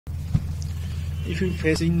If you're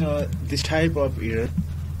facing this type of error,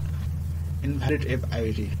 invalid app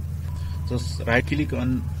ID, just right click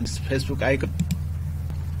on this Facebook icon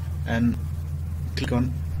and click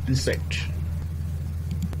on inspect.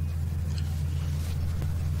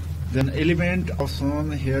 Then element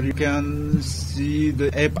option, here you can see the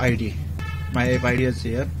app ID. My app ID is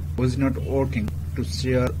here, was not working to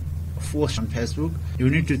share post on Facebook. You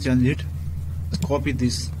need to change it. Just copy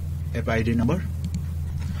this app ID number,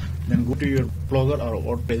 then go to your Blogger or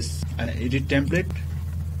WordPress and edit template,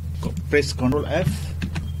 press Ctrl F,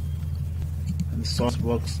 and the source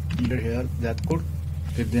box enter here that code,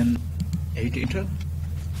 then hit enter.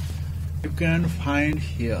 You can find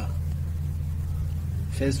here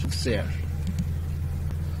Facebook share.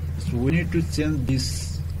 So we need to change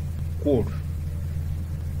this code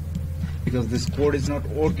because this code is not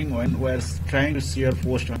working when we are trying to share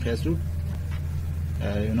post on Facebook.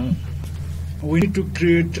 We need to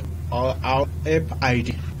create our app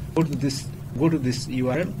ID. Go to this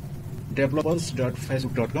URL,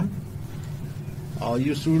 developers.facebook.com.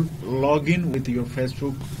 You should log in with your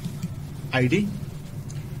Facebook ID.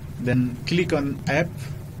 Then click on app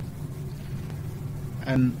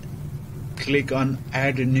and click on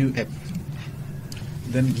add a new app.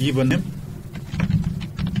 Then give a name.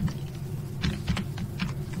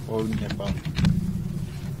 Or NEPAL.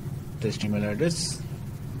 Test email address.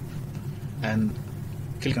 And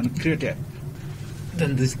click on create app.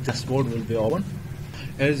 Then this dashboard will be open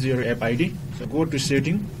as your app ID. So go to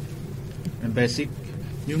setting and basic.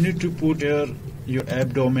 You need to put your app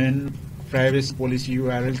domain, privacy policy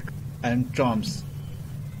URL and terms.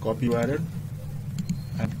 Copy URL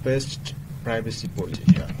and paste privacy policy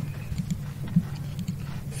here.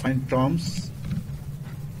 Find terms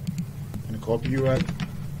and copy URL.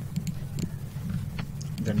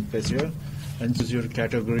 Then paste here and choose your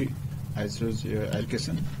category. I choose your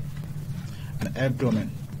education and app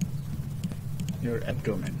domain. Your app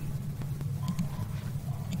domain.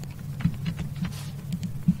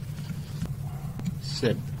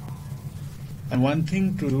 Save. And one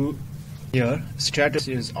thing to do here, status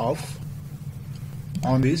is off.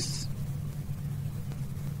 On this,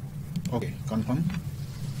 okay, confirm.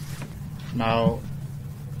 Now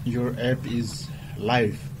your app is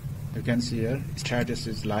live. You can see here status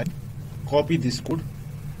is live. Copy this code.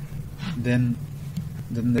 Then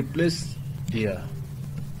replace here.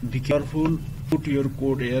 Be careful, put your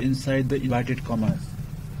code here inside the inverted commas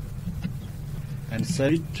and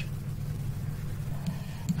set it.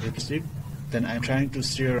 Replace it. Then I'm trying to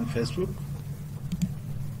share on Facebook.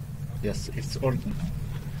 Yes, it's working.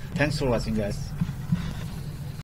 Thanks for watching, guys.